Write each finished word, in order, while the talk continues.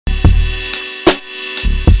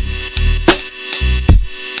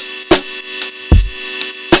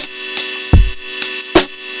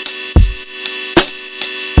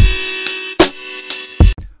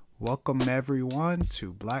welcome everyone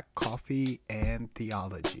to Black Coffee and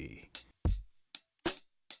Theology.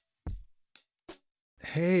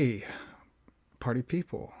 Hey, party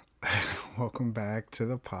people, welcome back to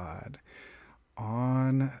the pod.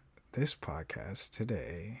 On this podcast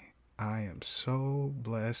today, I am so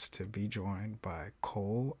blessed to be joined by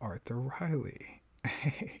Cole Arthur Riley.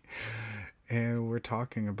 And we're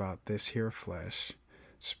talking about this here flesh,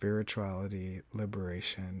 spirituality,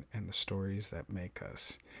 liberation, and the stories that make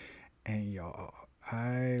us. And y'all,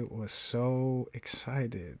 I was so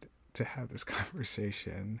excited to have this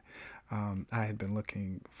conversation. I had been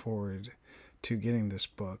looking forward to getting this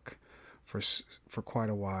book for quite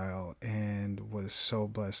a while, and was so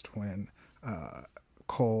blessed when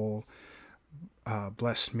Cole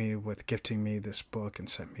blessed me with gifting me this book and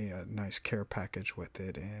sent me a nice care package with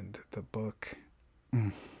it. And the book,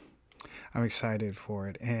 I'm excited for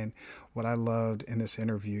it. And what I loved in this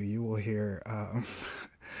interview, you will hear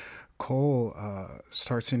Cole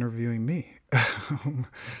starts interviewing me.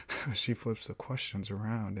 She flips the questions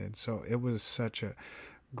around. And so it was such a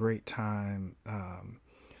great time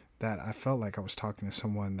that I felt like I was talking to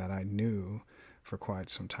someone that I knew for quite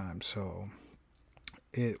some time. So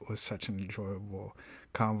it was such an enjoyable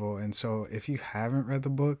convo. And so if you haven't read the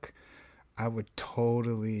book, I would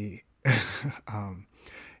totally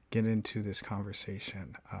get into this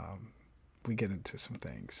conversation. We get into some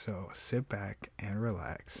things. So sit back and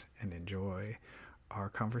relax and enjoy our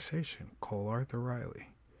conversation. Cole Arthur Riley.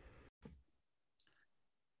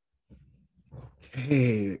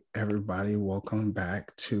 Hey, everybody. Welcome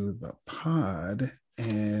back to the pod.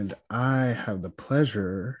 And I have the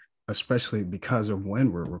pleasure, especially because of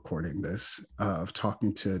when we're recording this, of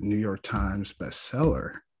talking to New York Times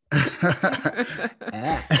bestseller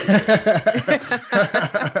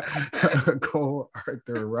Cole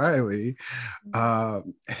Arthur Riley.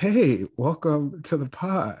 Hey, welcome to the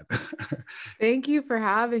pod. Thank you for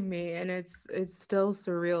having me. And it's still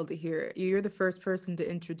surreal to hear it. You're the first person to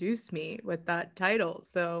introduce me with that title.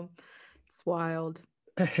 So it's wild.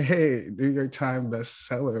 Hey, New York Times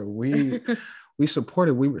bestseller. We support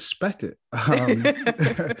it, we respect it.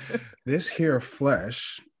 This here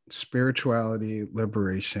flesh, spirituality,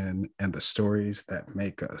 liberation, and the stories that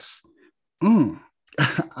make us.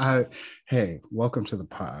 Hey, welcome to the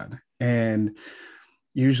pod. And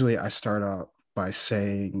usually I start out by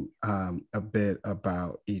saying a bit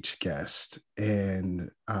about each guest,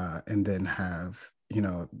 and then have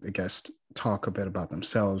the guest talk a bit about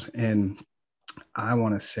themselves. And I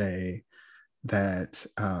want to say that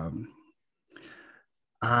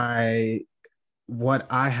what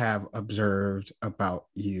I have observed about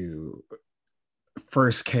you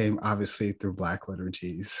first came obviously through Black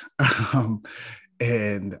liturgies.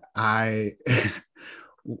 And I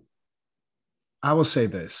will say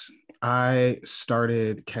this. I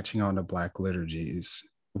started catching on to Black liturgies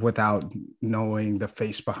without knowing the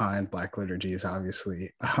face behind Black liturgies,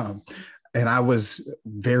 obviously. And I was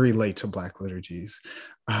very late to Black liturgies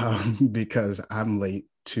because I'm late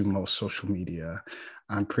to most social media.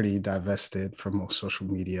 I'm pretty divested from most social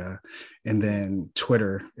media. And then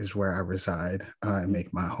Twitter is where I reside and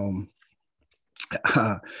make my home.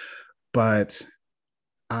 But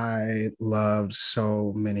I loved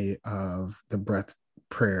so many of the breath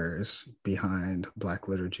prayers behind Black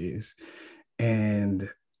liturgies. And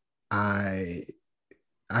I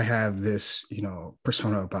have this,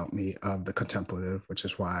 persona about me of the contemplative, which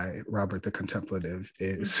is why Robert the Contemplative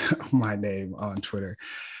is my name on Twitter.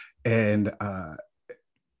 And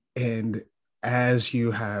as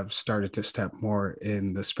you have started to step more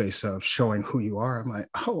in the space of showing who you are, I'm like,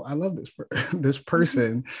 oh, I love this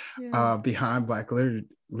person behind Black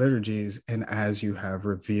liturgies. And as you have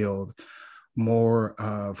revealed more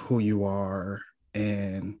of who you are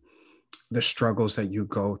and the struggles that you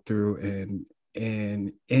go through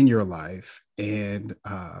in your life, and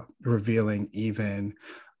revealing even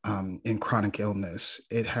in chronic illness,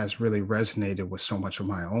 it has really resonated with so much of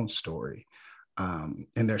my own story. And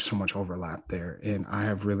there's so much overlap there. And I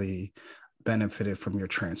have really benefited from your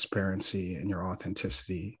transparency and your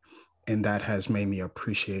authenticity. And that has made me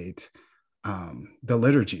appreciate the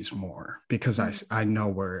liturgies more, because I know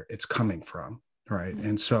where it's coming from. Right.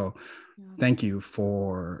 And so thank you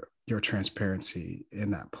for your transparency in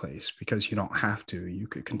that place, because you don't have to. You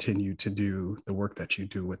could continue to do the work that you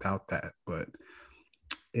do without that, but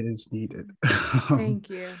it is needed. Thank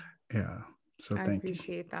you. Yeah. So I thank you.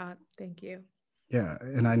 appreciate that. Thank you. Yeah.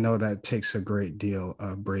 And I know that takes a great deal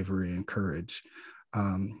of bravery and courage,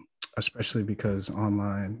 especially because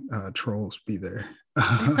online trolls be there.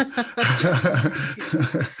 Right.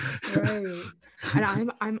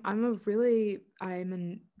 And I'm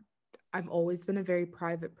I've always been a very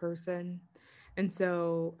private person. And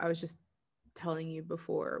so I was just telling you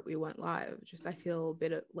before we went live, just I feel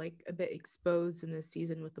a bit exposed in this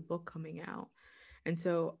season with the book coming out. And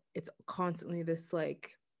so it's constantly this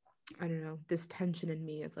like, I don't know, this tension in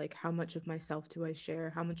me of like, how much of myself do I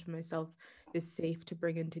share? How much of myself is safe to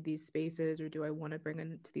bring into these spaces, or do I want to bring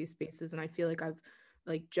into these spaces? And I feel like I've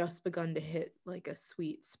like just begun to hit like a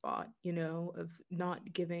sweet spot, you know, of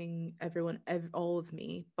not giving everyone all of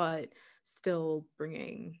me, but still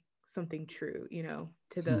bringing something true, you know,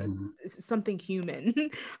 to the Mhm. something human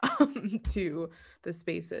to the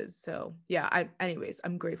spaces. So yeah, anyways,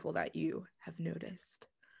 I'm grateful that you have noticed.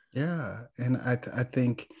 Yeah, and I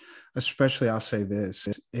think, especially, I'll say this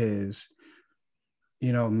is,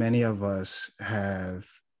 many of us have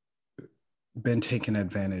been taken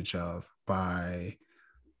advantage of by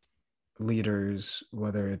leaders,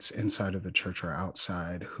 whether it's inside of the church or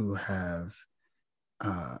outside, who have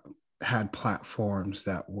uh, had platforms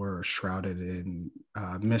that were shrouded in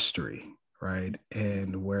mystery, right?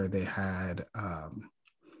 And where they had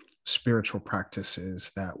spiritual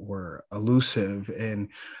practices that were elusive, and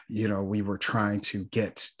we were trying to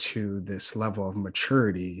get to this level of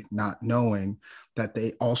maturity, not knowing that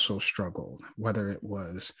they also struggled, whether it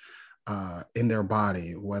was in their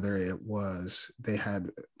body, whether it was they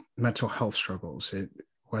had mental health struggles,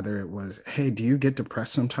 whether it was, hey, do you get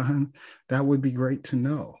depressed sometime? That would be great to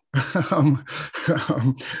know. um,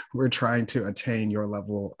 we're trying to attain your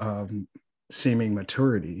level of seeming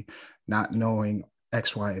maturity, not knowing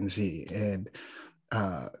X, Y, and Z. And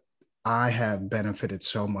uh, I have benefited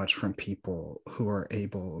so much from people who are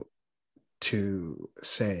able to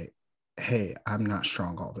say, hey, I'm not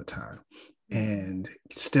strong all the time, and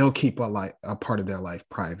still keep a part of their life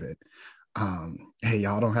private. Hey,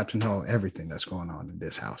 y'all don't have to know everything that's going on in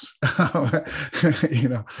this house, you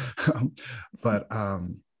know, but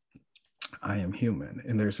I am human,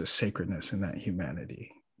 and there's a sacredness in that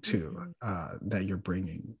humanity too, that you're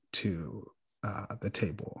bringing to the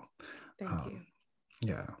table. Thank you. Um,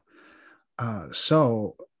 yeah.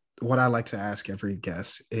 So, what I like to ask every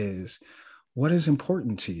guest is, what is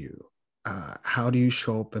important to you? How do you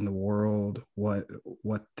show up in the world? What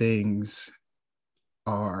things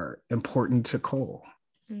are important to Cole?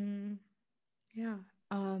 Yeah.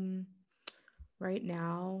 Right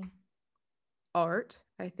now, art,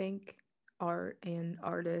 I think art and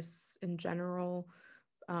artists in general,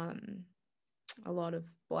 um, a lot of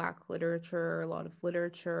Black literature, a lot of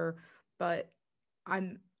literature, but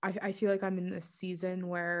I feel like I'm in this season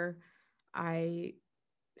where I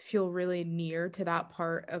feel really near to that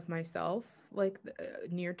part of myself, like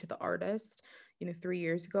near to the artist. You know, 3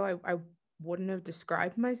 years ago, I wouldn't have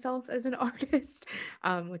described myself as an artist,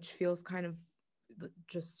 which feels kind of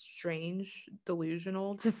just strange,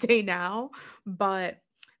 delusional to say now. But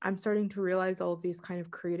I'm starting to realize all of these kind of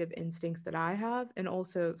creative instincts that I have, and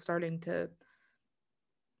also starting to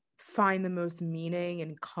find the most meaning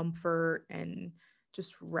and comfort and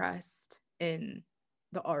just rest in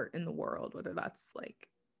the art in the world, whether that's like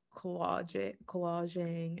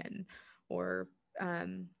collaging and or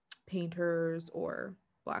um, painters or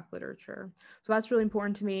Black literature. So that's really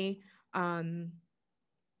important to me. Um,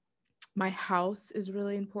 my house is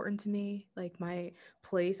really important to me, like my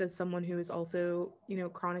place as someone who is also, you know,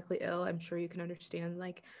 chronically ill. I'm sure you can understand,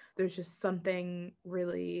 like there's just something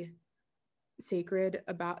really sacred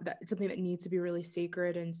about that. It's something that needs to be really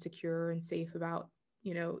sacred and secure and safe about,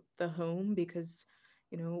 you know, the home, because,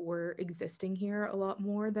 you know, we're existing here a lot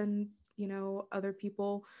more than, you know, other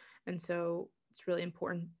people. And so it's really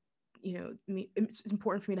important, you know, it's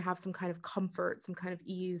important for me to have some kind of comfort, some kind of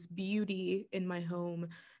ease, beauty in my home,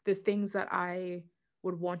 the things that I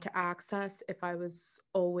would want to access if I was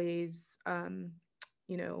always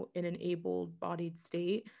you know, in an able bodied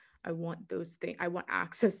state. I want those things. I want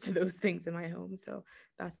access to those things in my home. So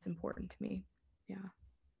that's important to me. Yeah.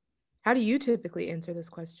 How do you typically answer this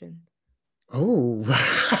question? Oh,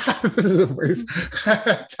 this is the first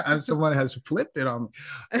time someone has flipped it on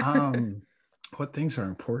me. Um, what things are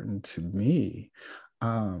important to me?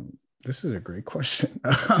 This is a great question.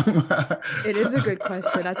 It is a good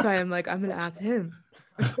question. That's why I'm like, I'm going to ask him.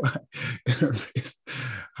 interface,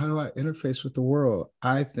 how do I interface with the world?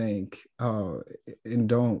 I think, and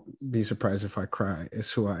don't be surprised if I cry,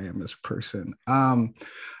 it's who I am as a person.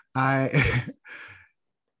 I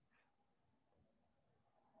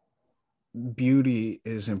Beauty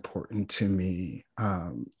is important to me.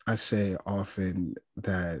 I say often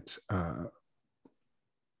that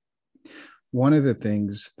one of the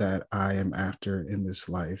things that I am after in this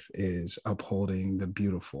life is upholding the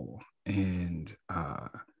beautiful, and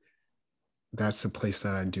that's the place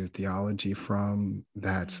that I do theology from.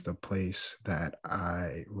 That's the place that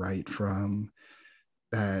I write from.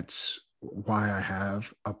 That's why I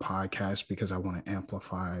have a podcast, because I want to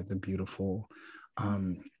amplify the beautiful.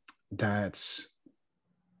 That's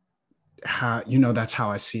how, that's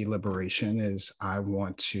how I see liberation. Is I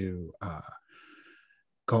want to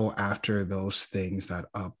go after those things that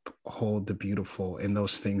uphold the beautiful and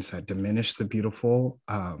those things that diminish the beautiful.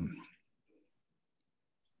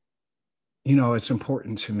 It's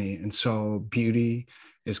important to me. And so beauty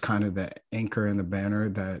is kind of the anchor and the banner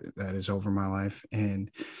that is over my life. And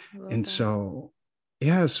so,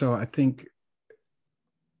 yeah, so I think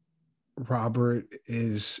Robert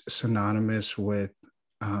is synonymous with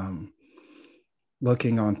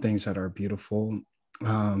looking on things that are beautiful.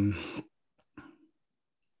 I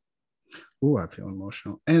feel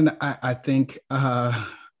emotional. And I think I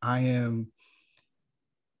am,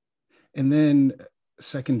 and then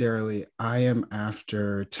secondarily, I am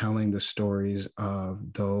after telling the stories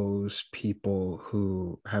of those people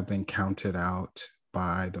who have been counted out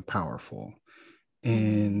by the powerful.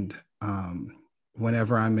 And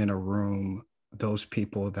whenever I'm in a room, those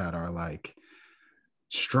people that are like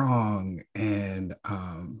strong and,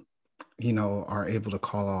 are able to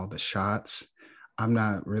call all the shots, I'm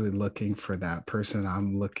not really looking for that person.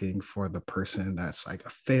 I'm looking for the person that's like a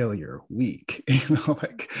failure, weak,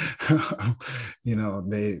 like,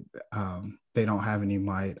 they don't have any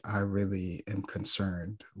might. I really am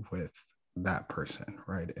concerned with that person.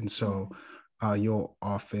 Right. And so you'll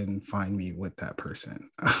often find me with that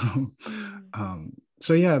person.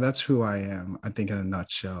 So yeah, that's who I am, I think, in a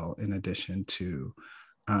nutshell, in addition to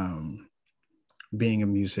being a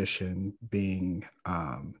musician, being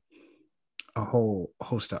a whole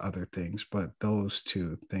host of other things, but those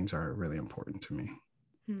two things are really important to me.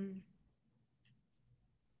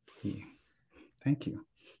 Thank you.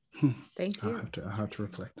 Thank you. I'll have to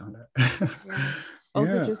reflect on that. Yeah.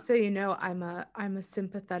 Also, just so you know, I'm a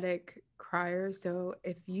sympathetic crier. So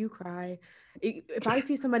if you cry, if I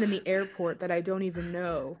see someone in the airport that I don't even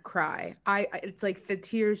know cry, it's like the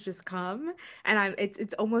tears just come, and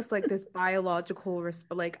it's almost like this biological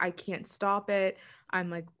like I can't stop it. I'm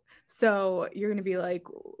like, so you're gonna be like,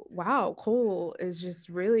 wow, Cole is just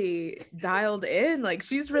really dialed in. Like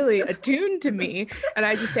she's really attuned to me. And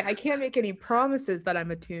I just say, I can't make any promises that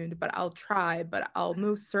I'm attuned, but I'll try, but I'll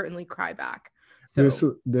most certainly cry back.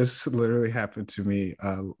 So this literally happened to me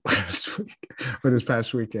last week, or this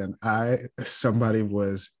past weekend. Somebody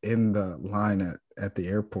was in the line at the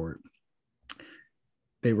airport.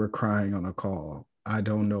 They were crying on a call. I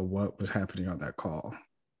don't know what was happening on that call.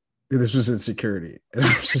 This was insecurity, and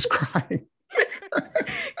I was just crying.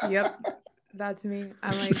 Yep, that's me.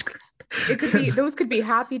 I'm like, those could be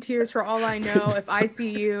happy tears for all I know. If I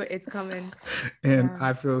see you, it's coming. And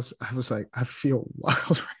I was like, I feel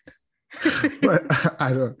wild right now. But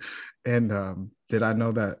I don't. And did I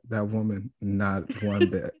know that woman? Not one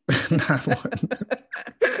bit. Not one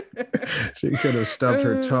bit. She could have stubbed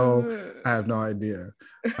her toe. I have no idea.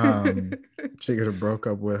 She could have broke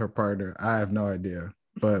up with her partner. I have no idea.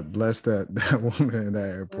 But bless that woman in that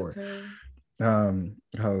airport.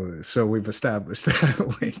 So we've established that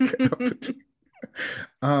link.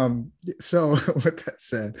 So with that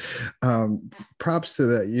said, props to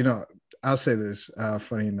that. I'll say this,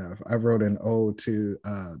 funny enough, I wrote an ode to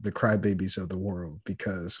the crybabies of the world,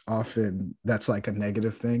 because often that's like a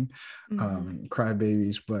negative thing,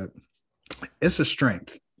 crybabies, but it's a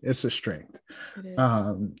strength. It's a strength. It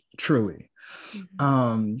is. Truly.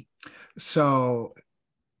 So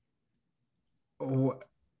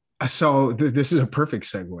this is a perfect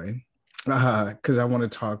segue, because I want to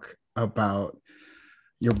talk about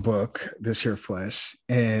your book, This Here Flesh,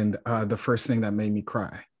 and the first thing that made me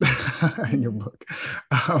cry in your book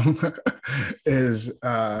is,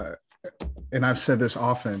 and I've said this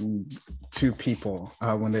often to people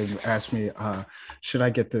when they ask me, should I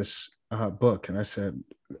get this book? And I said,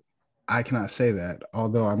 I cannot say that,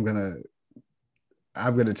 although I'm gonna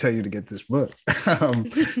tell you to get this book,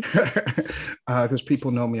 because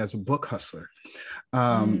people know me as a book hustler.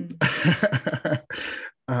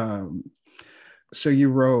 So you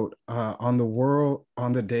wrote, on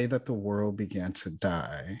the day that the world began to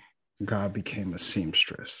die, God became a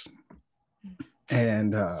seamstress.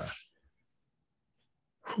 And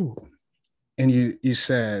you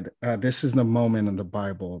said, this is the moment in the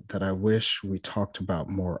Bible that I wish we talked about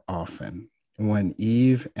more often, when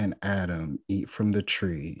Eve and Adam eat from the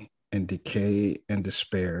tree and decay and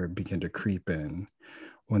despair begin to creep in,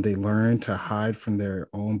 when they learn to hide from their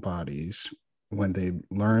own bodies, when they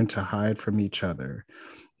learn to hide from each other,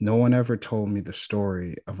 No one ever told me the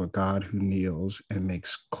story of a God who kneels and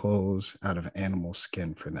makes clothes out of animal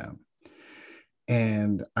skin for them.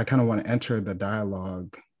 And I kind of want to enter the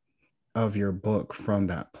dialogue of your book from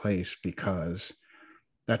that place, because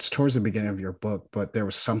that's towards the beginning of your book, but there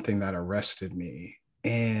was something that arrested me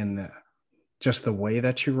in just the way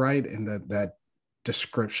that you write and that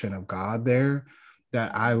description of God there,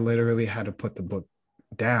 that I literally had to put the book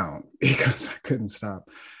down because I couldn't stop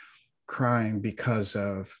crying because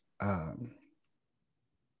of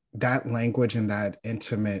that language and that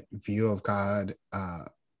intimate view of God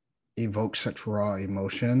evokes such raw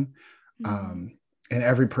emotion. And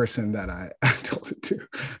every person that I told it to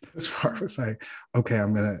this far was like, okay,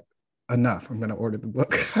 I'm going to order the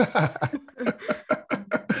book.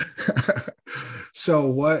 So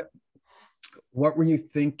what were you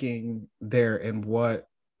thinking there, and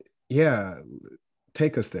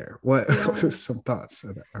take us there. What are some thoughts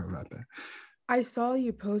about that? I saw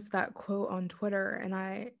you post that quote on Twitter, and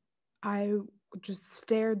I just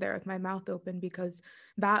stared there with my mouth open, because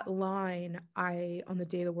that line, on the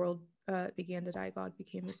day the world began to die, God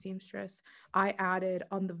became a seamstress, I added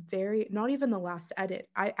on the not even the last edit,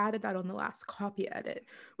 I added that on the last copy edit,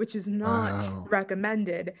 which is not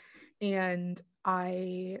recommended. And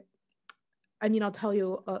I mean, I'll tell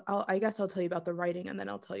you, I guess I'll tell you about the writing, and then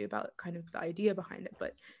I'll tell you about kind of the idea behind it.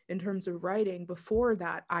 But in terms of writing, before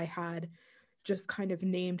that, I had just kind of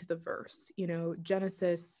named the verse,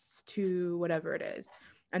 Genesis 2, whatever it is,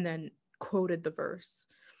 and then quoted the verse,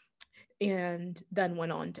 and then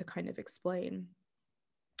went on to kind of explain,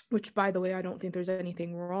 which, by the way, I don't think there's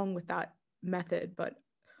anything wrong with that method. But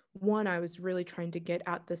one, I was really trying to get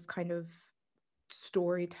at this kind of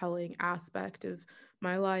storytelling aspect of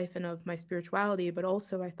my life and of my spirituality, but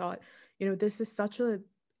also I thought, this is such a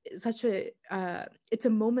it's a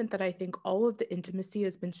moment that I think all of the intimacy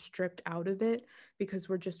has been stripped out of it, because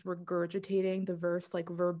we're just regurgitating the verse like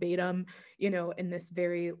verbatim, in this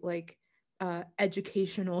very like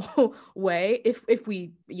educational way, if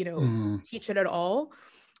we teach it at all.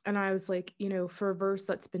 And I was like, for a verse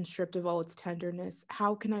that's been stripped of all its tenderness,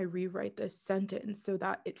 how can I rewrite this sentence so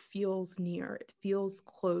that it feels near, it feels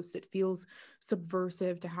close, it feels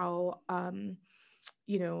subversive to how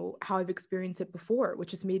how I've experienced it before, which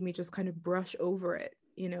has made me just kind of brush over it,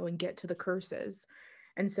 and get to the curses.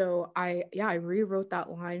 And so I rewrote that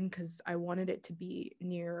line because I wanted it to be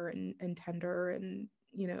near and tender, and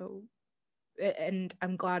and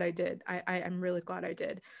I'm glad I did. I'm really glad I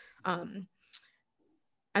did.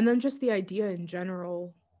 And then just the idea in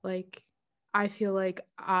general, like, I feel like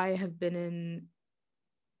I have been in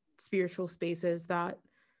spiritual spaces that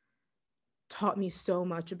taught me so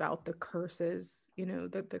much about the curses,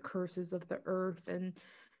 the curses of the earth. And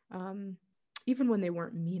even when they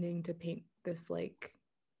weren't meaning to paint this like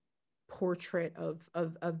portrait of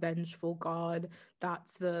a vengeful God,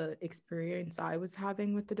 that's the experience I was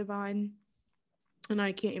having with the divine. And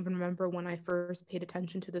I can't even remember when I first paid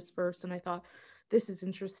attention to this verse and I thought, this is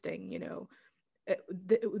interesting,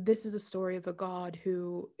 this is a story of a God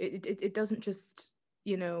who it doesn't just,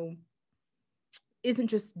 isn't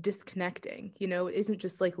just disconnecting, isn't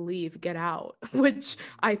just like leave, get out, which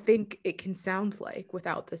I think it can sound like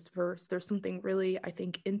without this verse. There's something really, I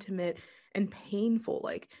think, intimate and painful.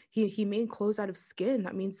 Like he made clothes out of skin.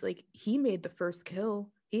 That means like he made the first kill.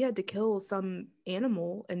 He had to kill some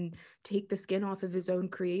animal and take the skin off of his own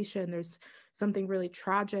creation. There's something really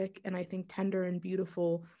tragic and I think tender and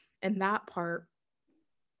beautiful in that part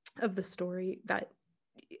of the story, that,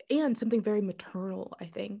 and something very maternal, I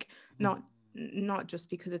think, not just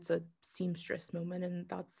because it's a seamstress moment and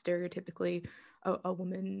that's stereotypically a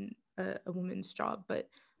woman's job, but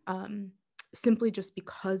simply just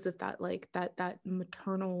because of that, like that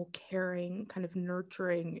maternal, caring, kind of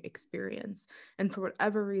nurturing experience. And for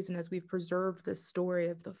whatever reason, as we've preserved this story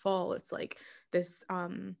of the fall, it's like this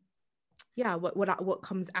what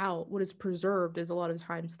comes out, what is preserved is a lot of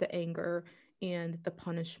times the anger and the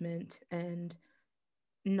punishment, and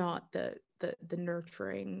not the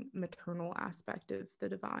nurturing maternal aspect of the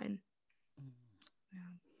divine.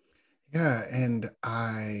 And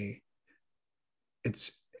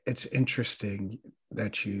it's interesting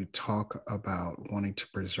that you talk about wanting to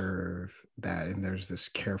preserve that, and there's this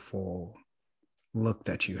careful look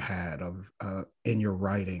that you had of in your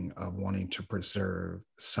writing of wanting to preserve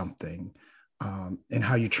something, and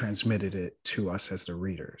how you transmitted it to us as the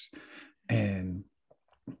readers, and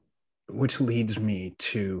which leads me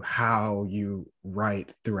to how you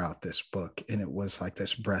write throughout this book. And it was like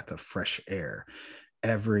this breath of fresh air.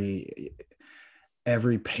 Every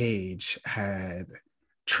page had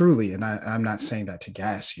truly, and I'm not saying that to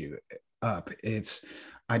gas you up, it's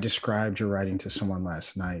I described your writing to someone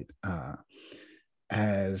last night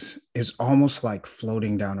as is almost like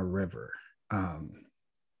floating down a river,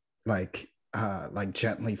 like like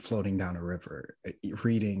gently floating down a river,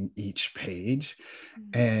 reading each page,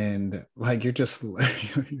 and like you're just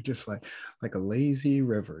you're just like a lazy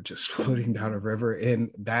river just floating down a river, and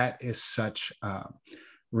that is such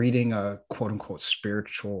reading a quote unquote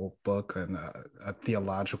spiritual book and a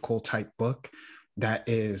theological type book that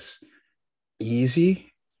is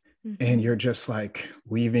easy, and you're just like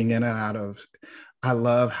weaving in and out of. I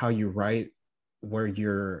love how you write where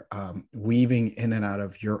you're weaving in and out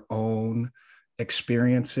of your own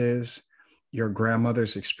experiences, your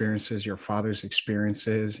grandmother's experiences, your father's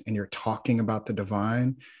experiences, and you're talking about the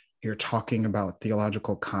divine, you're talking about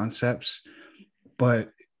theological concepts,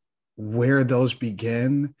 but where those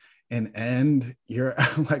begin and end, you're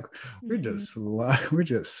like, we're just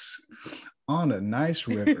on a nice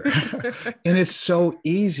river. And it's so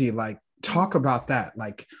easy. Like, talk about that.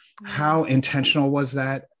 Like, how intentional was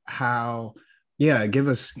that? How, yeah, give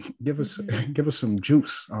us some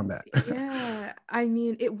juice on that. Yeah, I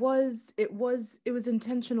mean, it was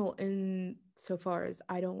intentional in so far as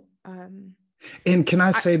I don't And can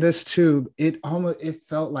I say this too? It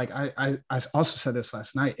felt like I also said this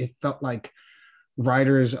last night. It felt like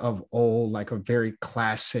writers of old, like a very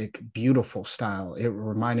classic, beautiful style. It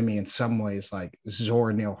reminded me in some ways like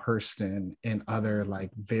Zora Neale Hurston and other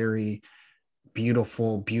like very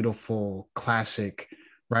beautiful classic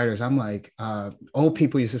writers. I'm like, old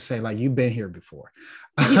people used to say like, you've been here before.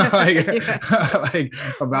 Yeah, like, yeah. like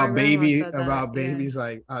My grandma said that, babies,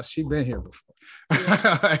 like she's been here before.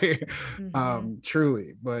 Yeah. like,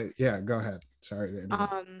 truly. But yeah, go ahead. Sorry to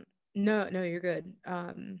interrupt. No, you're good.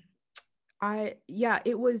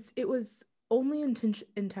 It was only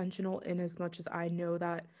intentional in as much as I know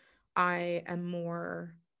that I am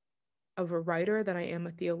more of a writer than I am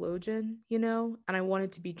a theologian, and I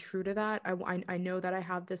wanted to be true to that. I know that I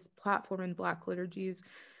have this platform in Black liturgies,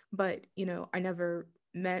 but I never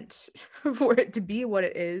meant for it to be what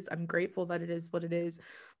it is. I'm grateful that it is what it is,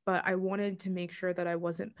 but I wanted to make sure that I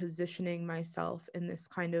wasn't positioning myself in this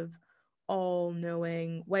kind of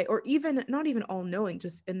all-knowing way, or even not even all-knowing,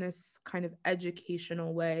 just in this kind of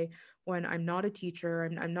educational way, when I'm not a teacher,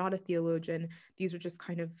 I'm not a theologian. These are just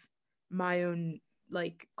kind of my own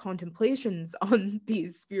like contemplations on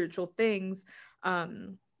these spiritual things,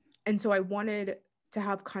 and so I wanted to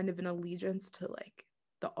have kind of an allegiance to like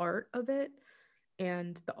the art of it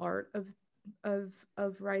and the art of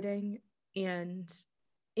writing. And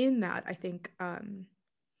in that, I think oh,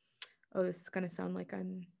 this is going to sound like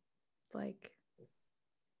I'm like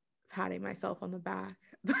patting myself on the back,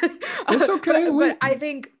 but It's okay. but I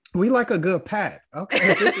think we like a good pat.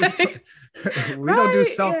 Okay, we don't do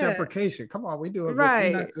self-deprecation. Come on, we do a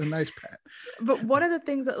nice pat. But one of the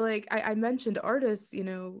things that like I mentioned artists,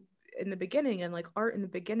 in the beginning, and like art in the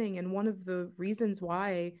beginning, and one of the reasons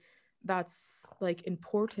why that's like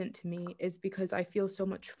important to me is because I feel so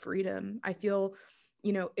much freedom. I feel,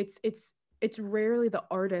 it's rarely the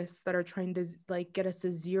artists that are trying to like get us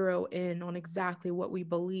to zero in on exactly what we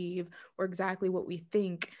believe or exactly what we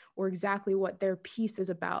think or exactly what their piece is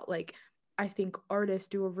about. Like, I think artists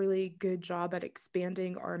do a really good job at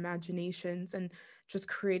expanding our imaginations and just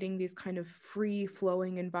creating these kind of free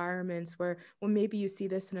flowing environments where, well, maybe you see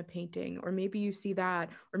this in a painting, or maybe you see that,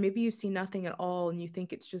 or maybe you see nothing at all and you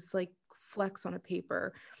think it's just like flecks on a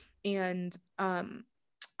paper. And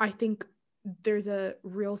I think there's a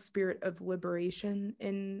real spirit of liberation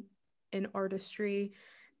in artistry,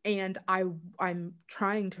 and I'm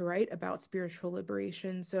trying to write about spiritual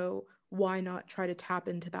liberation, so why not try to tap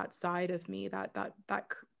into that side of me, that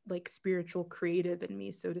like spiritual creative in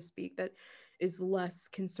me, so to speak, that is less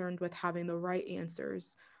concerned with having the right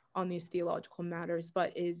answers on these theological matters,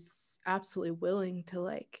 but is absolutely willing to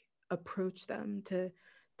like approach them, to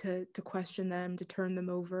question them, to turn them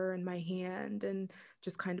over in my hand and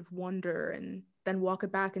just kind of wonder and then walk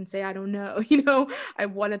it back and say, I don't know. I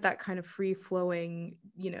wanted that kind of free flowing,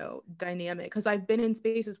 dynamic, because I've been in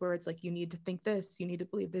spaces where it's like, you need to think this, you need to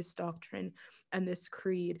believe this doctrine and this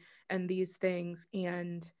creed and these things.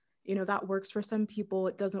 And, that works for some people.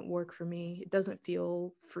 It doesn't work for me. It doesn't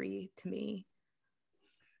feel free to me.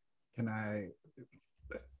 Can I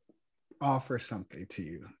offer something to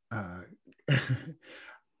you?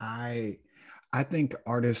 I think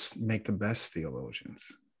artists make the best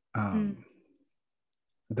theologians, the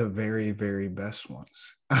very, very best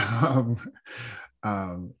ones.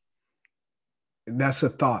 That's a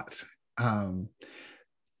thought,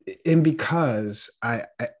 and because I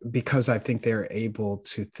think they're able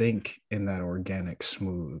to think in that organic,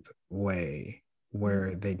 smooth way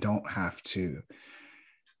where they don't have to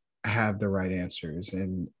have the right answers.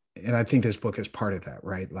 And I think this book is part of that,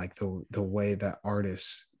 right? Like the way that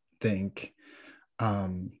artists think,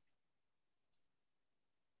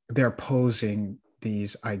 they're posing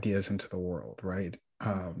these ideas into the world, right?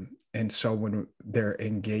 And so when they're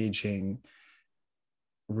engaging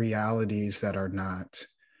realities that are not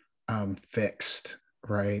fixed,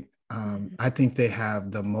 right? I think they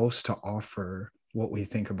have the most to offer what we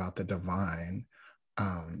think about the divine,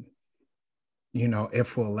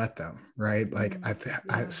 if we'll let them, right? Like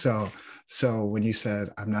so when you said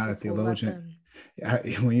I'm not a theologian,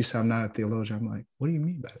 when you said I'm not a theologian, I'm like, what do you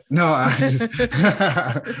mean by that? No, I just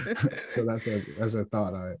so that's a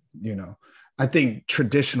thought. I think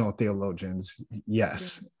traditional theologians,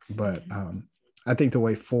 yes, but I think the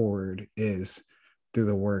way forward is through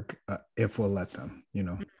the work, if we'll let them,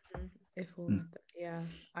 If we'll let them. Yeah,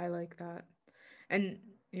 I like that. And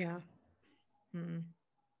yeah.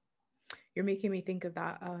 You're making me think of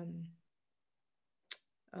that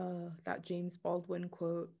James Baldwin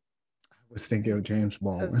quote. I was thinking of James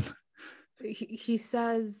Baldwin. He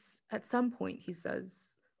says, at some point, he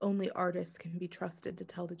says, only artists can be trusted to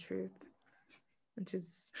tell the truth, which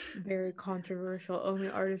is very controversial. Only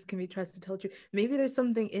artists can be trusted to tell the truth. Maybe there's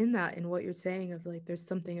something in that, in what you're saying, of like, there's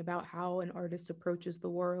something about how an artist approaches the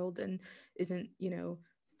world and isn't,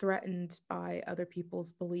 threatened by other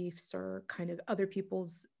people's beliefs or kind of other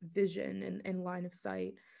people's vision and line of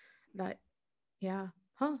sight. That, yeah,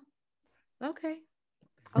 huh? Okay,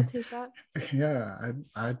 I'll take that. Yeah,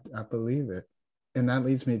 I believe it, and that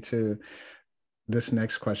leads me to this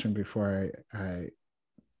next question before I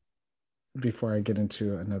get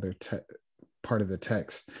into another part of the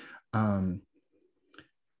text.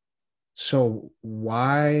 So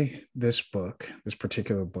why this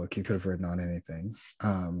particular book? You could have written on anything,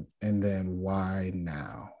 and then why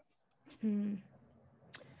now?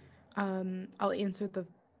 I'll answer the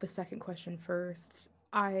second question first.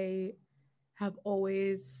 I have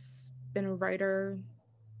always been a writer.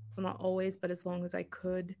 Well, not always, but as long as I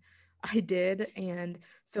could, I did. And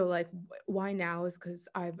so, like, why now is because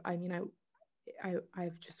I've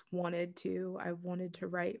just wanted to. I wanted to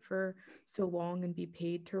write for so long and be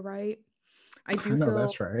paid to write. I know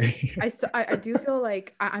that's right. I do feel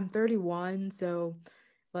like I'm 31, so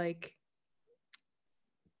like,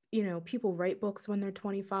 people write books when they're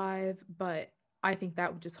 25, but I think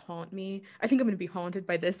that would just haunt me. I think I'm going to be haunted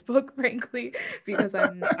by this book, frankly, because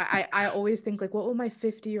I always think, like, what will my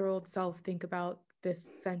 50-year-old self think about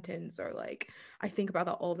this sentence? Or like, I think about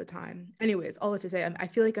that all the time. Anyways, all that to say, I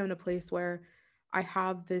feel like I'm in a place where I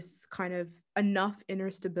have this kind of enough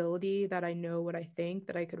inner stability that I know what I think,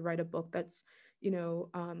 that I could write a book that's,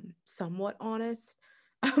 somewhat honest.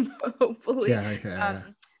 Hopefully. Yeah.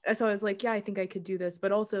 So I was like, yeah, I think I could do this.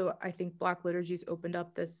 But also, I think Black Liturgies opened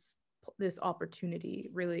up this opportunity,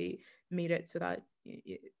 really made it so that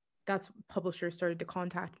that's publishers started to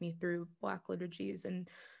contact me through Black Liturgies, and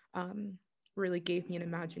really gave me an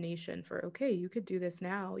imagination for, okay, you could do this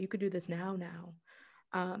now. You could do this now.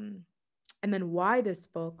 And then why this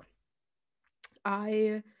book?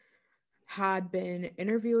 I had been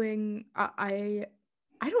interviewing. I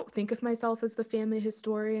don't think of myself as the family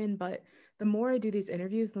historian, but the more I do these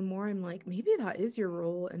interviews, the more I'm like, maybe that is your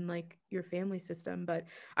role in like your family system. But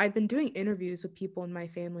I've been doing interviews with people in my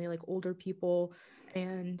family, like older people,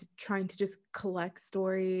 and trying to just collect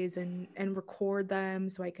stories and record them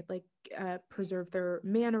so I could like preserve their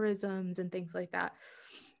mannerisms and things like that.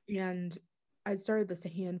 And I started this a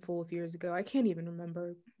handful of years ago. I can't even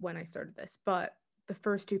remember when I started this, but the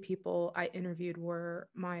first two people I interviewed were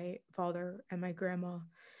my father and my grandma.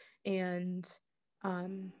 And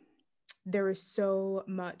there was so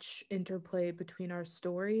much interplay between our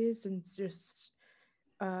stories, and just,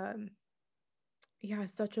 yeah,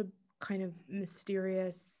 such a kind of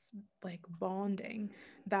mysterious, like, bonding,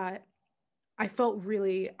 that I felt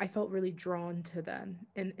really drawn to them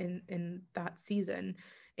in that season.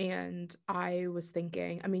 And I was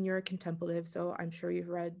thinking, I mean, you're a contemplative, so I'm sure you've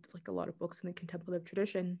read like a lot of books in the contemplative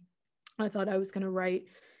tradition. I thought I was going to write,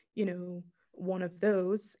 one of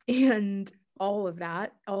those, and all of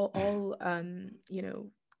that, all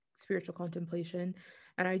spiritual contemplation.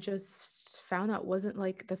 And I just found that wasn't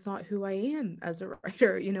like, that's not who I am as a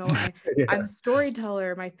writer. I'm a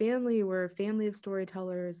storyteller. My family, we're a family of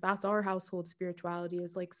storytellers. That's our household spirituality,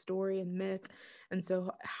 is like story and myth. And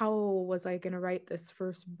so how was I going to write this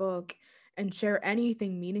first book and share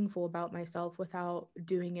anything meaningful about myself without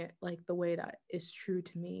doing it like the way that is true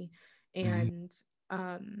to me? And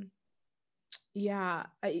yeah,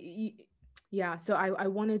 so I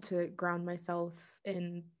wanted to ground myself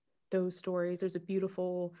in those stories. There's a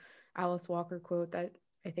beautiful Alice Walker quote that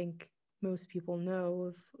I think most people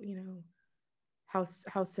know of,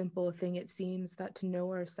 how simple a thing it seems that to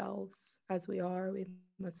know ourselves as we are, we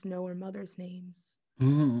must know our mother's names.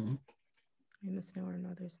 Mm. We must know our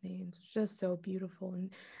mother's names. It's just so beautiful.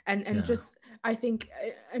 And Yeah. just, I think,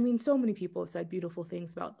 I mean, so many people have said beautiful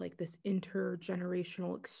things about like this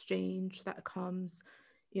intergenerational exchange that comes,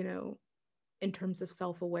 you know, in terms of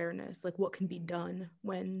self-awareness, like what can be done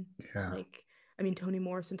when, Yeah. like, I mean, Toni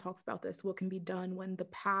Morrison talks about this, what can be done when the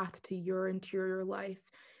path to your interior life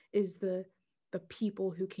is the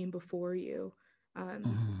people who came before you. um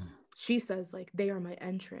Mm. she says, like, they are my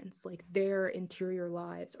entrance, like their interior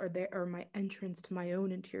lives are my entrance to my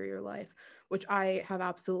own interior life, which I have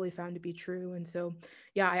absolutely found to be true. And so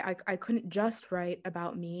yeah, I couldn't just write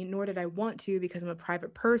about me, nor did I want to, because I'm a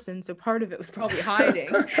private person, so part of it was probably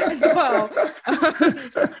hiding as well.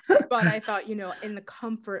 But I thought, in the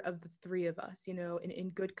comfort of the three of us,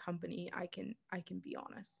 in good company, I can be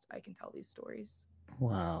honest, I can tell these stories.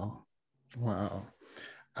 Wow. Wow.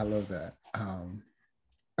 I love that.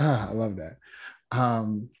 I love that.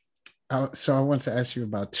 Um, so I want to ask you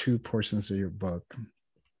about two portions of your book.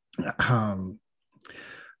 Um,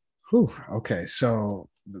 okay, so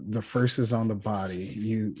the first is on the body.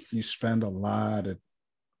 You spend a lot of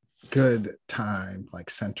good time like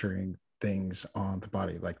centering things on the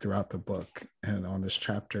body, like throughout the book and on this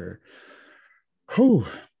chapter. Whew.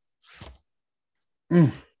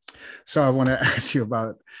 Mm. So I want to ask you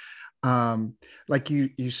about like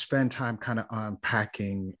you spend time kind of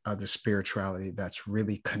unpacking the spirituality that's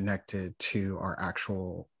really connected to our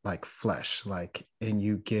actual like flesh, like, and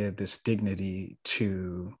you give this dignity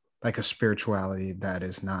to like a spirituality that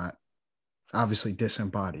is not obviously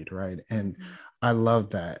disembodied, right? And Mm-hmm. I love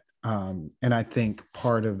that. And I think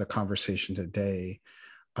part of the conversation today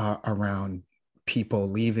around people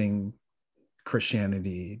leaving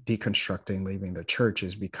Christianity, deconstructing, leaving the church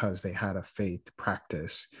is because they had a faith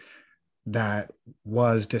practice that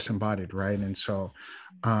was disembodied, right? And so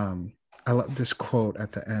I love this quote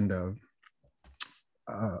at the end of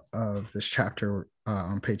this chapter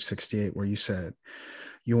on page 68, where you said,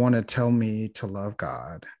 "You want to tell me to love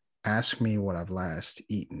God? Ask me what I've last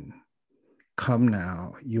eaten. Come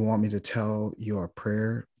now, you want me to tell you a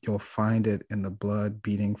prayer? You'll find it in the blood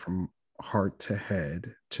beating from heart to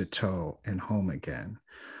head to toe and home again.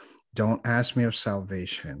 Don't ask me of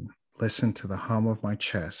salvation. Listen to the hum of my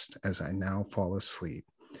chest as I now fall asleep.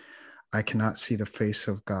 I cannot see the face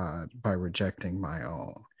of God by rejecting my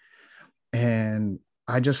own." And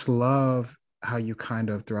I just love how you kind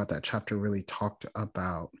of throughout that chapter really talked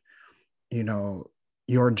about, you know,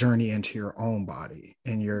 your journey into your own body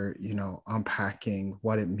and your, unpacking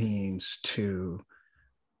what it means to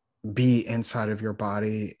be inside of your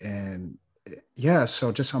body. And yeah,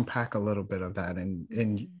 so just unpack a little bit of that and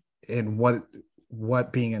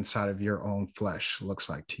what being inside of your own flesh looks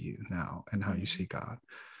like to you now and how you Mm-hmm. see God.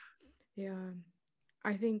 Yeah,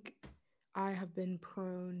 I think I have been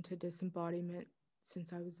prone to disembodiment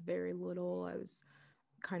since I was very little.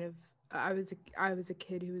 Kind of I was a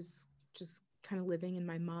kid who was just kind of living in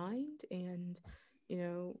my mind, and you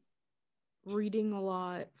know reading a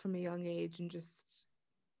lot from a young age, and just,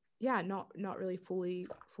 yeah, not really fully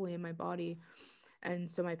in my body.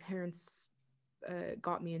 And so my parents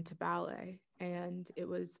got me into ballet, and it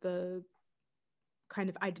was the kind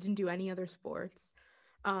of, I didn't do any other sports,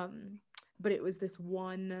 um but it was this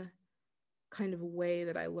one kind of way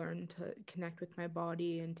that I learned to connect with my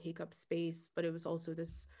body and take up space. But it was also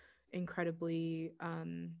this incredibly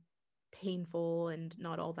painful and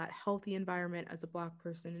not all that healthy environment. As a Black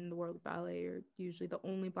person in the world of ballet, you're usually the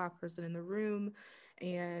only Black person in the room.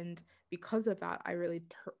 And because of that, I really,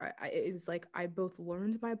 it was like I both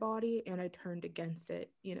learned my body and I turned against it.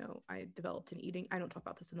 I developed an eating, I don't talk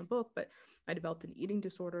about this in the book, but I developed an eating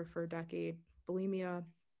disorder for a decade, bulimia.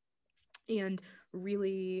 And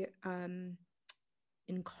really, in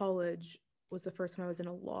college was the first time I was in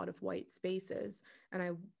a lot of white spaces, and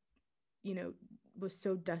I, you know, was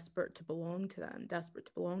so desperate to belong to them, desperate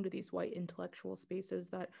to belong to these white intellectual spaces,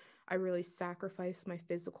 that I really sacrificed my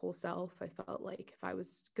physical self. I felt like if I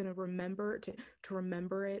was gonna remember to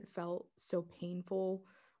remember it felt so painful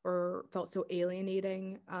or felt so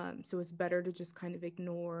alienating. So it's better to just kind of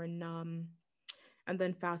ignore and numb. And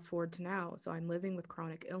then fast forward to now. So I'm living with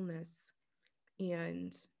chronic illness,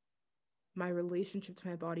 and my relationship to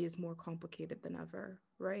my body is more complicated than ever,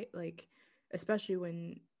 right? Like, especially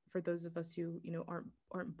when, for those of us who,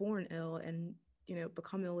 aren't born ill and,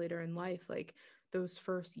 become ill later in life, like those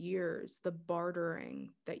first years, the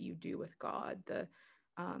bartering that you do with God, the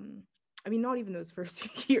um I mean, not even those first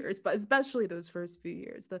 2 years, but especially those first few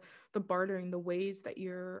years, the bartering, the ways that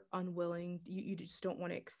you're unwilling, you just don't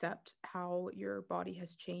want to accept how your body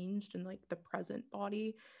has changed and like the present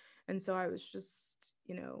body. And so I was just,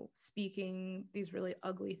 speaking these really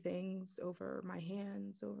ugly things over my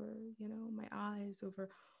hands, over, my eyes, over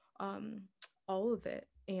um all of it.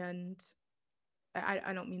 And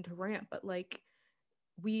I don't mean to rant, but like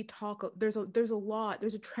we talk, there's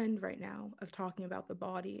a trend right now of talking about the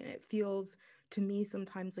body, and it feels to me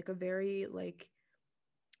sometimes like a very like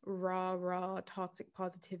raw toxic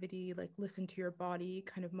positivity, like listen to your body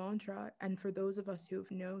kind of mantra. And for those of us who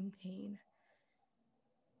have known pain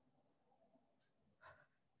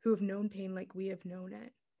like we have known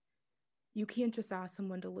it, you can't just ask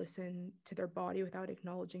someone to listen to their body without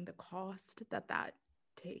acknowledging the cost that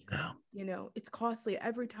takes. Yeah. It's costly.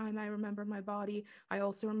 Every time I remember my body, I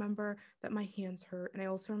also remember that my hands hurt, and I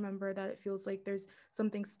also remember that it feels like there's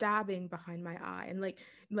something stabbing behind my eye, and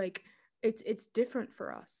like it's different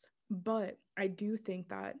for us. But I do think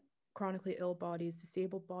that chronically ill bodies,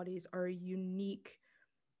 disabled bodies, are unique,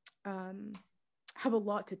 um have a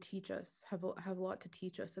lot to teach us, have a lot to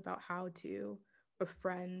teach us about how to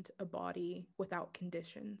befriend a body without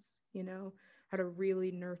conditions, how to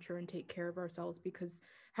really nurture and take care of ourselves, because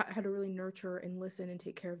how to really nurture and listen and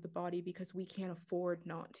take care of the body, because we can't afford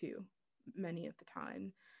not to, many of the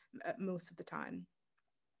time, most of the time.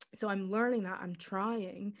 So I'm learning that, I'm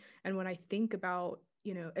trying. And when I think about,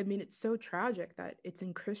 I mean, it's so tragic that it's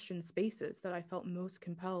in Christian spaces that I felt most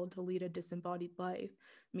compelled to lead a disembodied life.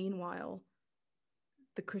 Meanwhile,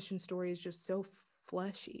 the Christian story is just so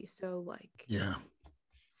fleshy, so like Yeah.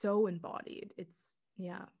 so embodied. It's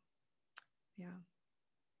yeah, yeah.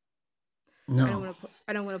 No. I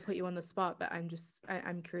don't want to put you on the spot, but I'm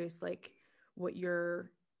curious like what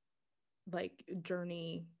your like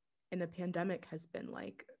journey in the pandemic has been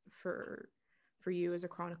like for you as a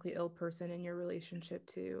chronically ill person, and your relationship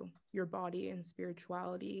to your body and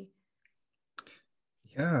spirituality.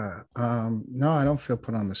 Yeah. No, I don't feel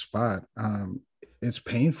put on the spot. It's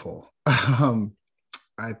painful.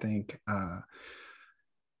 I think I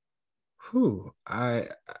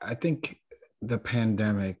think the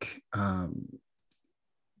pandemic,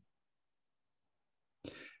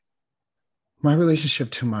 my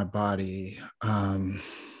relationship to my body, I'll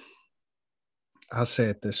say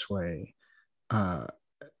it this way. Uh,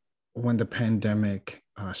 when the pandemic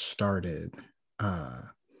started, uh,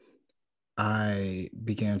 I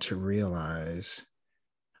began to realize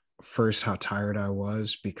first how tired I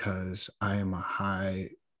was, because I am a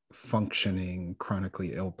high functioning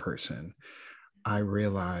chronically ill person. I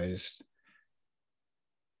realized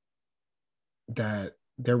that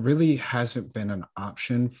there really hasn't been an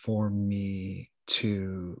option for me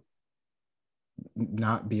to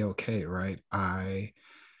not be okay, right? I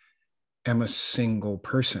am a single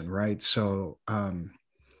person, right? So I'm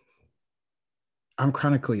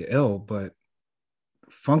chronically ill, but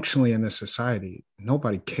functionally in this society,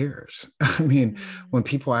 nobody cares. I mean, when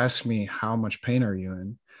people ask me how much pain are you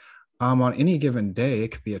in, on any given day,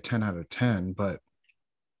 it could be a 10 out of 10, but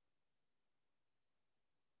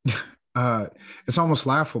uh, it's almost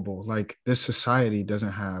laughable. Like this society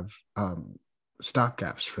doesn't have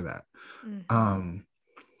stopgaps for that. Mm-hmm. Um,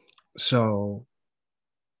 so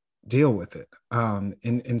deal with it.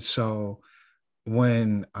 And so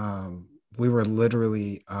when we were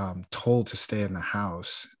literally told to stay in the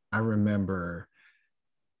house, I remember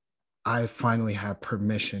I finally had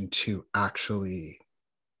permission to actually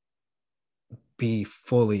be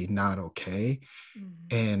fully not okay.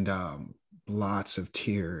 Mm-hmm. And lots of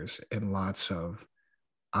tears and lots of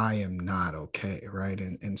I am not okay, right?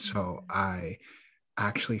 And so Mm-hmm. I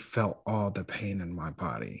actually felt all the pain in my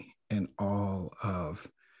body, and all of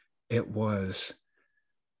it was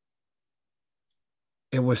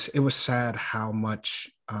it was sad how much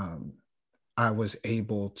I was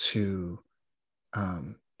able to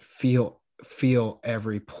feel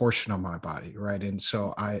every portion of my body, right? And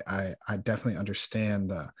so I definitely understand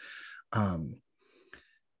the um,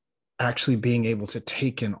 actually being able to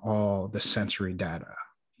take in all the sensory data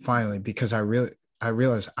finally, because I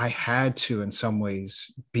realized I had to in some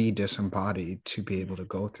ways be disembodied to be able to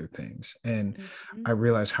go through things. And Mm-hmm. I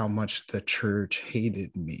realized how much the church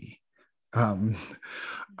hated me. Um,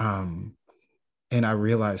 um, and I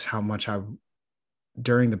realized how much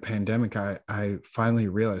during the pandemic, I finally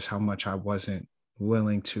realized how much I wasn't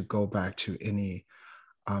willing to go back to any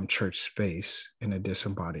church space in a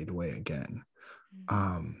disembodied way again.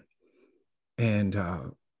 Um, and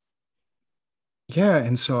Yeah,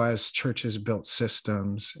 and so as churches built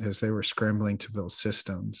systems, as they were scrambling to build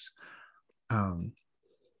systems, um,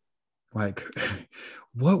 like,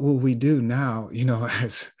 what will we do now,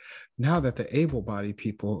 as now that the able-bodied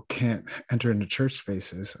people can't enter into church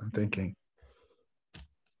spaces? I'm thinking,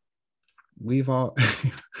 we've all,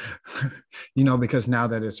 because now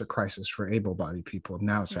that it's a crisis for able-bodied people,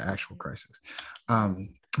 now it's an actual crisis.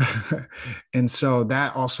 And so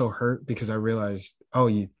that also hurt, because I realized,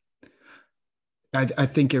 I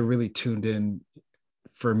think it really tuned in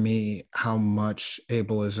for me how much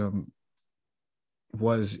ableism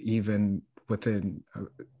was even within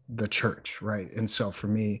the church, right? And so for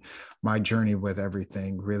me, my journey with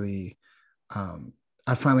everything really,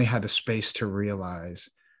 I finally had the space to realize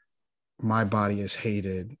my body is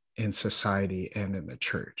hated in society and in the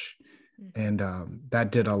church. And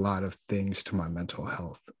that did a lot of things to my mental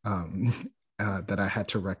health that I had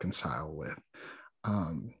to reconcile with.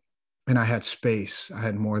 And I had space. I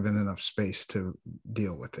had more than enough space to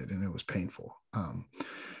deal with it, and it was painful.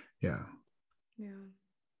 Yeah.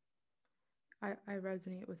 I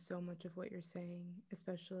resonate with so much of what you're saying,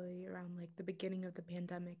 especially around like the beginning of the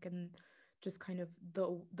pandemic and just kind of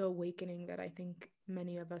the awakening that I think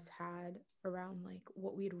many of us had around like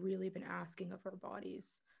what we'd really been asking of our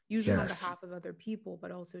bodies, usually on behalf of other people,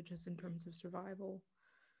 but also just in terms of survival.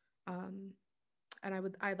 And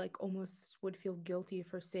I like almost would feel guilty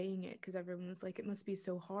for saying it, because everyone was like, it must be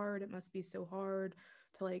so hard. It must be so hard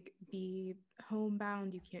to like be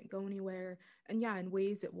homebound. You can't go anywhere. And yeah, in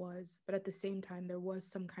ways it was, but at the same time, there was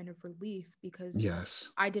some kind of relief, because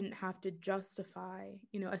I didn't have to justify,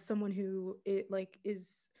 as someone who it like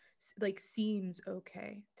is like seems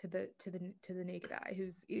okay to the naked eye,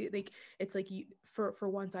 who's like, it's like for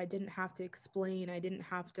once I didn't have to explain. I didn't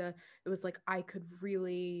have to, it was like I could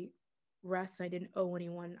really rest. I didn't owe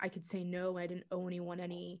anyone. I could say no. I didn't owe anyone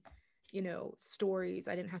any, stories.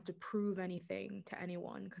 I didn't have to prove anything to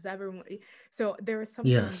anyone, because everyone. So there was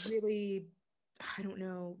something really, I don't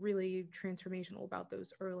know, really transformational about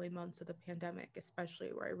those early months of the pandemic, especially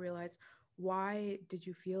where I realized, why did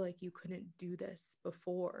you feel like you couldn't do this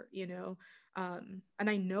before, and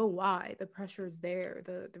I know why. The pressure is there,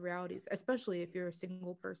 the realities, especially if you're a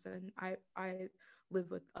single person. I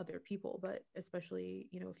live with other people, but especially,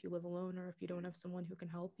 if you live alone, or if you don't have someone who can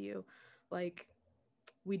help you, like,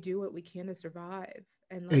 we do what we can to survive.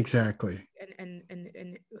 And like, exactly. And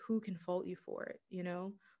who can fault you for it?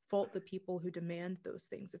 Fault the people who demand those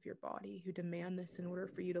things of your body, who demand this in order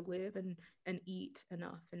for you to live and eat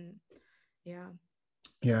enough. And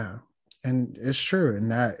yeah, and it's true.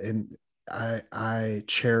 And I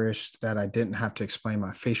cherished that I didn't have to explain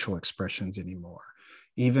my facial expressions anymore.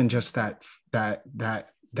 Even just that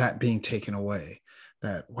being taken away,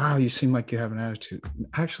 that, wow, you seem like you have an attitude.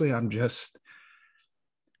 Actually,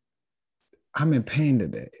 I'm in pain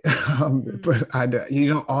today. But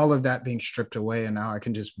all of that being stripped away, and now I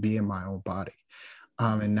can just be in my own body.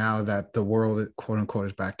 And now that the world, quote unquote,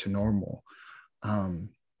 is back to normal, I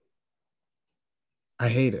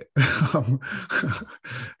hate it.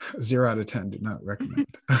 0 out of 10, do not recommend.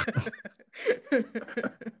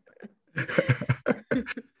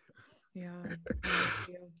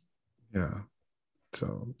 Yeah.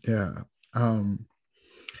 So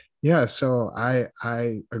so I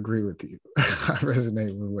agree with you. I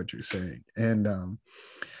resonate with what you're saying. And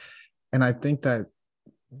I think that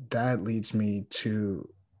leads me to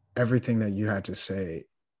everything that you had to say.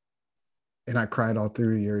 And I cried all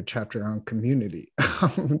through your chapter on community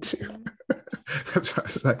too. That's why I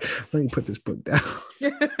was like, let me put this book down.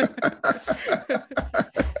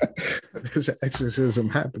 There's an exorcism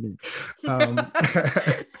happening.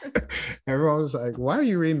 Everyone was like, why are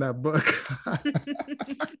you reading that book?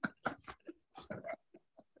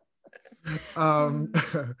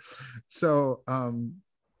 So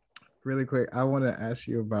really quick, I want to ask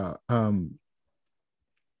you about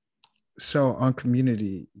so on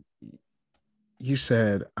community, you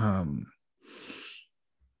said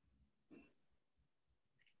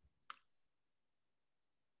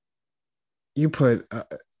you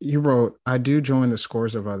wrote, I do join the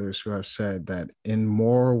scores of others who have said that in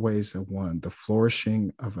more ways than one, the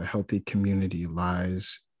flourishing of a healthy community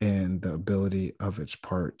lies in the ability of its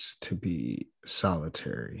parts to be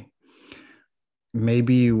solitary.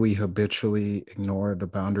 Maybe we habitually ignore the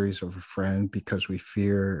boundaries of a friend because we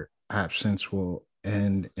fear absence will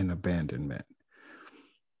end in abandonment.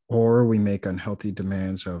 Or we make unhealthy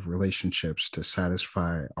demands of relationships to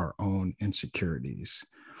satisfy our own insecurities,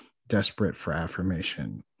 desperate for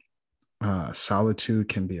affirmation. Solitude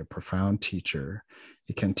can be a profound teacher.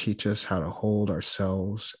 It can teach us how to hold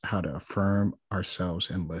ourselves, how to affirm ourselves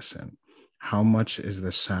and listen. How much is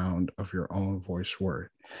the sound of your own voice worth?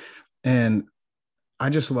 And I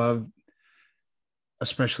just love,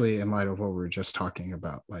 especially in light of what we were just talking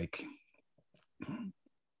about, like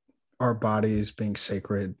our bodies being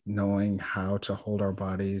sacred, knowing how to hold our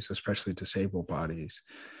bodies, especially disabled bodies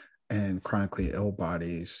and chronically ill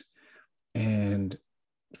bodies. And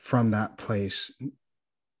from that place,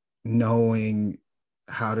 knowing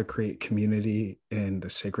how to create community and the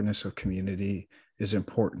sacredness of community is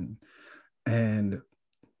important. And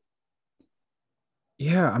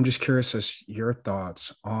yeah, I'm just curious as your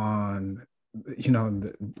thoughts on,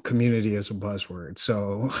 the community is a buzzword.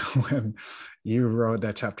 So when you wrote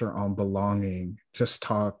that chapter on belonging, just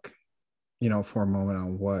talk, for a moment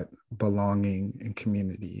on what belonging and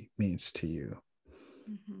community means to you.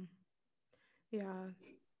 Mm-hmm. Yeah.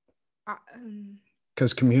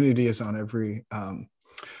 Because community is on every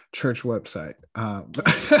church website.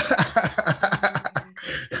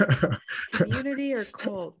 Community or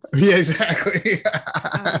cult? Yeah, exactly.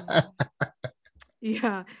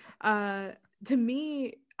 Yeah. To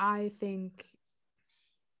me, I think,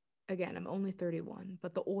 again, I'm only 31,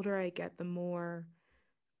 but the older I get, the more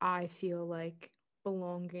I feel like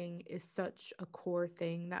belonging is such a core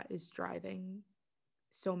thing that is driving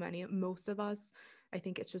so many, most of us. I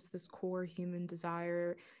think it's just this core human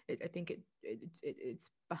desire. I think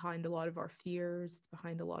it's behind a lot of our fears. It's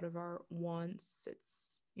behind a lot of our wants.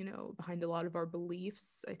 It's, behind a lot of our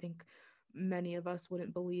beliefs. I think many of us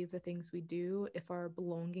wouldn't believe the things we do if our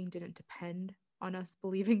belonging didn't depend on us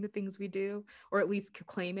believing the things we do, or at least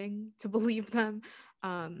claiming to believe them.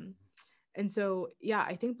 And so, yeah,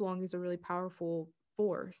 I think belonging is a really powerful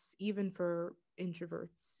force, even for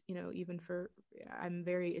introverts, I'm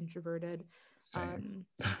very introverted, and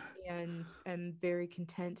am very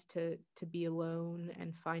content to be alone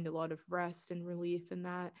and find a lot of rest and relief in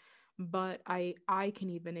that. But I can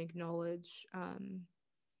even acknowledge,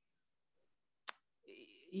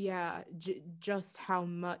 just how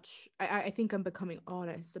much I think I'm becoming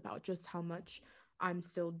honest about just how much I'm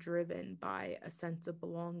still driven by a sense of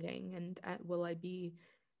belonging, and will I be,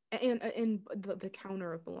 and the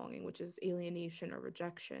counter of belonging, which is alienation or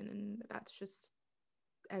rejection, and that's just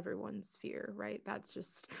everyone's fear, right? That's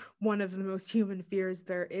just one of the most human fears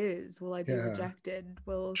there is. Will I be rejected?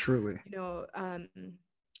 Will, truly,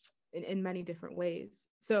 in many different ways.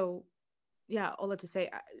 So yeah, all that to say,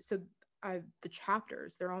 the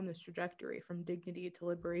chapters, they're on this trajectory from dignity to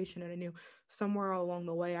liberation, and I knew somewhere along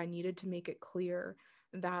the way I needed to make it clear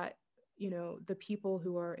that, the people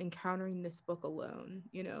who are encountering this book alone,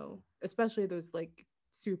 especially those like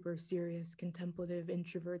super serious contemplative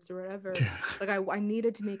introverts or whatever, like I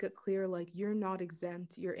needed to make it clear, like, you're not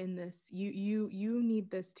exempt, you're in this, you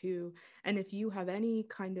need this too. And if you have any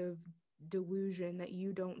kind of delusion that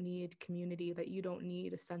you don't need community, that you don't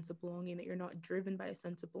need a sense of belonging, that you're not driven by a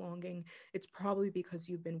sense of belonging, it's probably because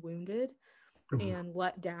you've been wounded and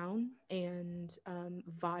let down and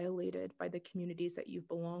violated by the communities that you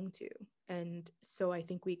belong to. And so I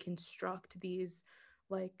think we construct these,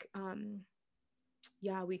 like,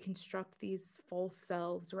 we construct these false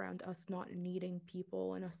selves around us not needing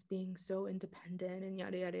people and us being so independent and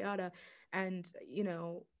yada yada yada. And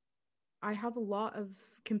I have a lot of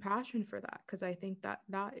compassion for that, because I think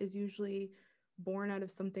that is usually born out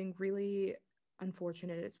of something really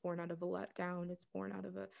unfortunate. It's born out of a letdown. It's born out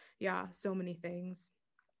of so many things.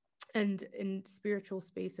 And in spiritual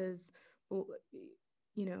spaces, well,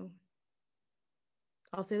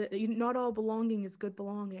 I'll say that not all belonging is good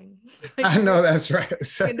belonging. I know that's right.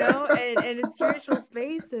 And in spiritual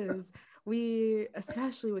spaces, we,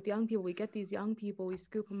 especially with young people, we get these young people, we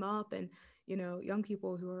scoop them up, and young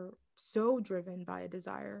people who are so driven by a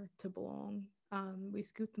desire to belong, we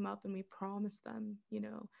scoop them up and we promise them,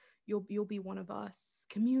 you'll be one of us.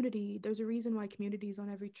 Community, there's a reason why community is on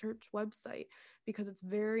every church website, because it's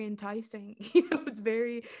very enticing.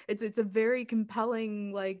 It's a very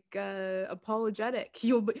compelling, like, apologetic.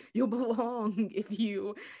 You'll belong if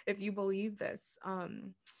you believe this.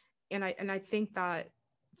 And I think that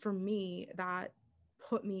for me, that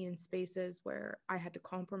put me in spaces where I had to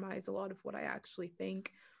compromise a lot of what I actually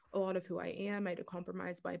think, a lot of who I am. I had to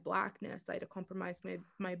compromise my Blackness. I had to compromise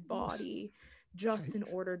my body, just in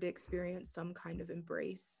order to experience some kind of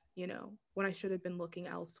embrace, when I should have been looking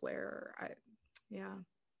elsewhere.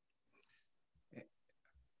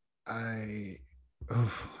 I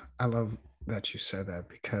love that you said that,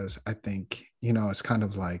 because I think, it's kind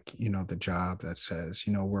of like, the job that says,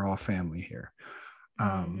 we're all family here.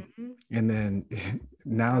 And then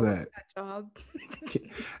now that job.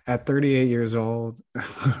 at 38 years old,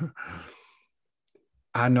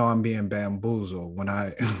 I know I'm being bamboozled when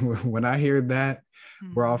I hear that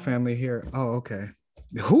we're all family here. Oh, okay.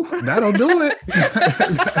 That'll do it.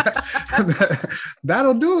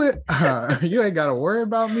 That'll do it. You ain't got to worry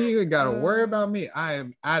about me. You ain't got to worry about me. I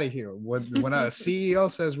am out of here. When a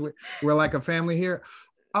CEO says we're like a family here,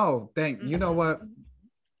 oh, you know what?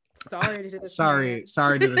 Sorry to this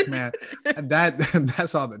man.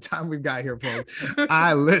 That's all the time we've got here, folks.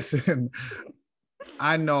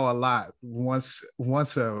 I know a lot. Once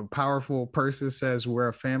a powerful person says we're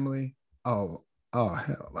a family, oh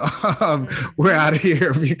hell, we're out of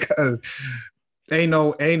here, because ain't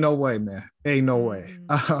no way, man. Ain't no way.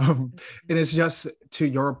 And it's just, to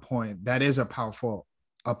your point, that is a powerful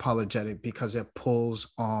apologetic, because it pulls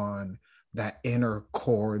on that inner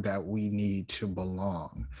core that we need to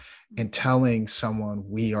belong, and telling someone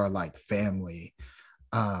we are like family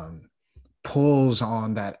pulls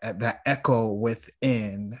on that echo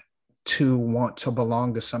within to want to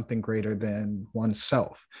belong to something greater than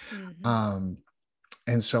oneself.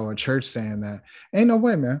 And so a church saying that, ain't no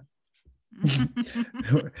way, man.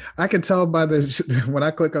 I can tell by this when I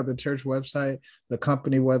click on the church website, the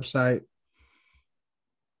company website,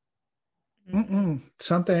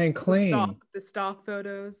 something ain't clean. The stock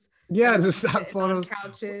photos. Yeah, the stock photos.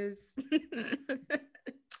 Couches.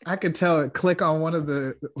 I could tell it. Click on one of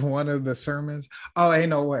the sermons. Oh, ain't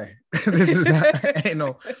no way. This is not. Ain't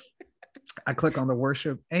no. I click on the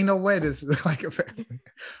worship. Ain't no way. This is like a family.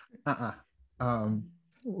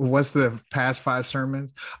 What's the past 5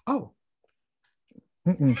 sermons? Oh.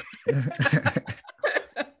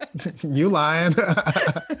 You lying.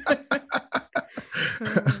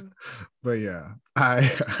 But yeah, I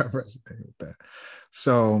resonate with that.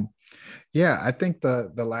 So yeah, I think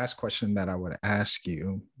the last question that I would ask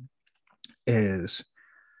you is,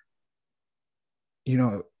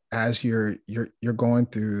 as you're going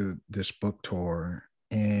through this book tour,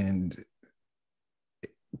 and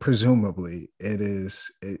presumably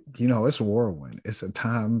it's a whirlwind. It's a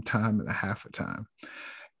time and a half of time.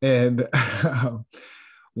 And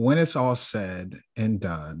when it's all said and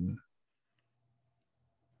done,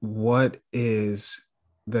 what is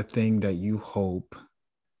the thing that you hope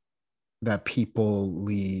that people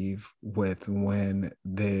leave with when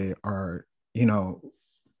they are,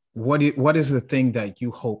 what is the thing that you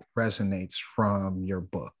hope resonates from your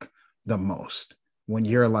book the most? When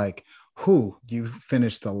you're like, you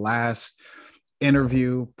finished the last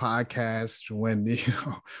interview podcast, when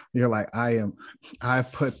you're like,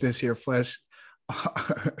 I've put this here flesh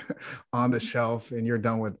on the shelf, and you're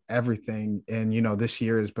done with everything, and this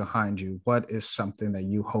year is behind you, what is something that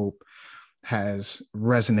you hope has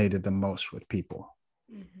resonated the most with people?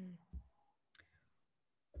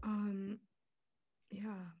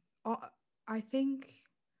 I think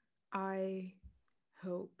I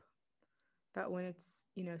hope that when it's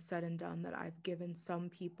said and done, that I've given some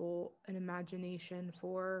people an imagination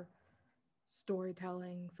for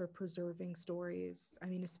storytelling, for preserving stories. I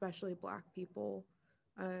mean, especially Black people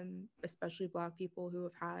who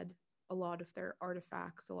have had a lot of their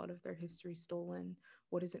artifacts, a lot of their history stolen.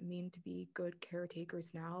 What does it mean to be good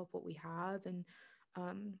caretakers now of what we have, and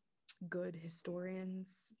good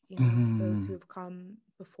historians, those who have come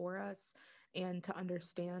before us, and to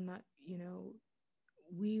understand that,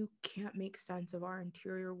 we can't make sense of our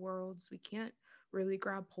interior worlds. We can't really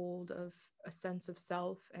grab hold of a sense of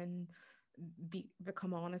self and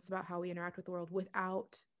become honest about how we interact with the world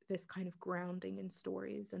without this kind of grounding in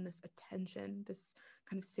stories, and this attention, this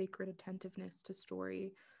kind of sacred attentiveness to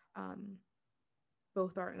story,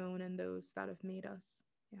 both our own and those that have made us.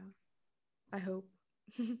 Yeah, I hope.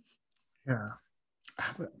 Yeah,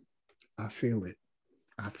 I feel it.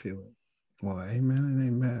 Well, amen and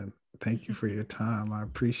amen. Thank you for your time. I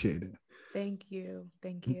appreciate it. Thank you.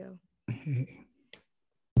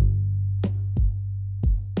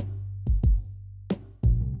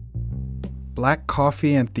 Black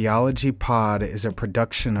Coffee and Theology Pod is a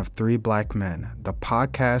production of Three Black Men, the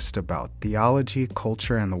podcast about theology,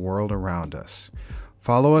 culture, and the world around us.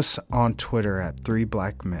 Follow us on Twitter at Three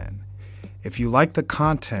Black Men. If you like the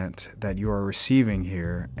content that you are receiving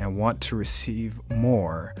here and want to receive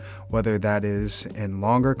more, whether that is in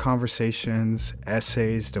longer conversations,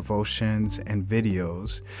 essays, devotions, and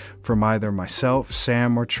videos from either myself,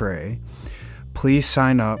 Sam, or Trey, please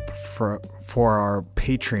sign up for our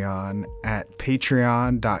Patreon at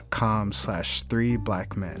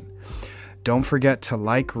patreon.com/3blackmen. Don't forget to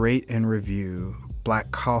like, rate, and review Black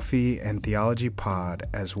Coffee and Theology Pod,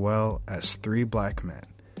 as well as Three Black Men.